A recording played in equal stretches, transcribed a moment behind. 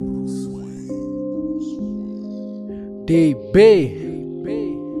DB.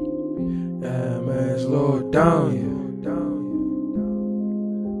 Yeah, man, it's Lor Donia.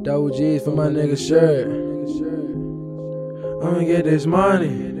 Double G's for my nigga shirt. I'ma get this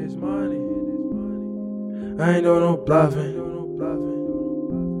money. I ain't doing no bluffing.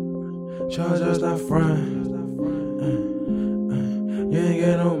 Charge us that front. You ain't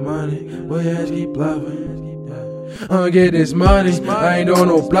get no money, boy, your ass keep bluffing. I'ma get this money, I ain't doing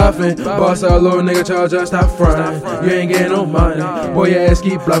no bluffing. Boss a little nigga, charge us that front. You ain't getting no money, boy, your ass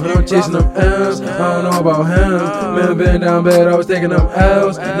keep bluffing. I'm chasing them L's, I don't know about him. Man, been down bad, I was taking them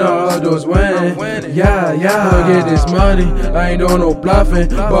L's. Now all I do is win. Yeah, I'ma get this money, I ain't doing no bluffing.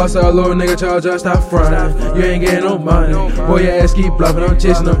 Boss a little nigga, charge us that front. You ain't getting no money, boy, your ass keep bluffing. I'm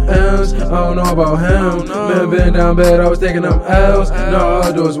chasing them L's, I don't know about him. Man, been down bad, I was taking them L's. Now all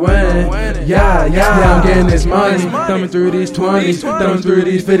I do is win. Yeah, I'm getting this money. Thumbing through these 20s, thumbing through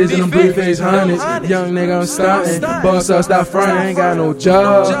these 50s and them blue face hundreds. Young nigga, I'm stunting. Boss up, stop frontin', ain't got no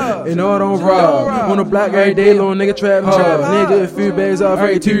job. And no, I don't rob. On the block every day, little nigga trap hard. Nigga, a few bags off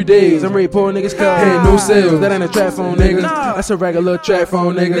every 2 days. I'm ready to pull niggas cut. Hey, no sales, that ain't a trap phone, nigga. That's a regular trap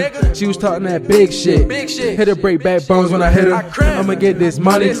phone, nigga. She was talking that big shit. Hit her break backbones when I hit her. I'ma get this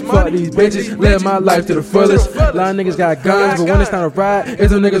money, fuck these bitches, live my life to the fullest. A lot of niggas got guns, but when it's time to ride,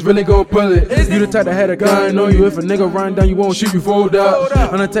 is them niggas really gon' pull it? You the type that had a gun on you. If a nigga run down, you won't shoot, you fold up.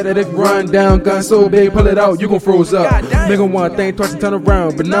 I'm the type that if you run down, gun so big, pull it out, you gon' froze up. Nigga wanna think twice and turn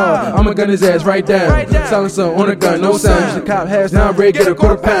around, but no, I'ma gun his ass right down. Silencer on the gun, no sound. The cop has now, I'm ready to get a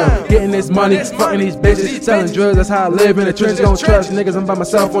 £1/4. Getting this money, fucking these bitches, selling drugs, that's how I live in the trenches. Don't trust niggas, I'm by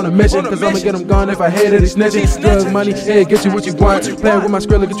myself on a mission, cause I'ma get them gone if I hate it, they snitching. Drug money, yeah, get you what you want. Playing with my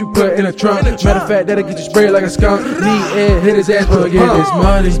skrilla, get you put in a trunk. Matter of fact, that'll get you sprayed like a skunk. Need air, hit his ass, but get this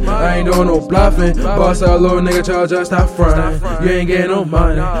money. I ain't doing no bluffing. Boss a little nigga, charge us, stop frontin'. You ain't getting no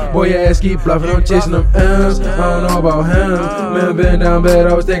money, boy, your ass keep bluffing. I'm chasing them L's, I don't know about him. Man, been down bad,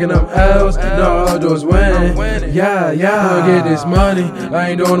 I was taking them L's. Now all I do is win. Yeah, I'ma get this money, I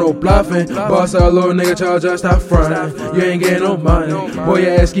ain't doing no bluffing. Boss a little nigga, charge us, stop frontin'. You ain't getting no money, boy,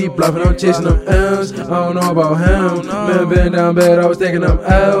 your ass keep bluffing. I'm chasing them L's, I don't know about him. Man, been down bad, I was taking them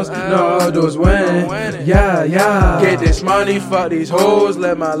L's. Now all I do is win. Yeah, get this money, fuck these hoes,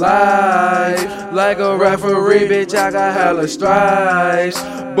 live my life like a referee, bitch, I got hella stripes.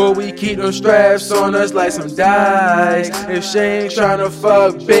 But we keep them straps on us like some dice. If she ain't tryna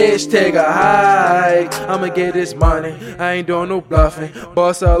fuck, bitch, take a hike. I'ma get this money, I ain't doing no bluffing.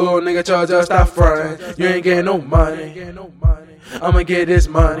 Boss a little nigga, charge us, stop frontin'. You ain't getting no money. I'ma get this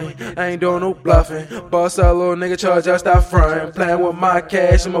money, I ain't doing no bluffing. Boss a little nigga, charge us, stop frontin'. Playing with my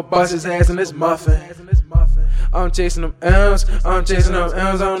cash, I'ma bust his ass in this muffin. I'm chasing them M's, I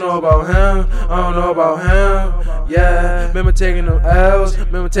don't know about him, yeah. Remember taking them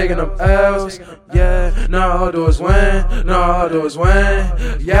L's, yeah. Now all I do is win,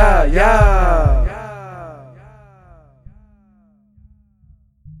 yeah.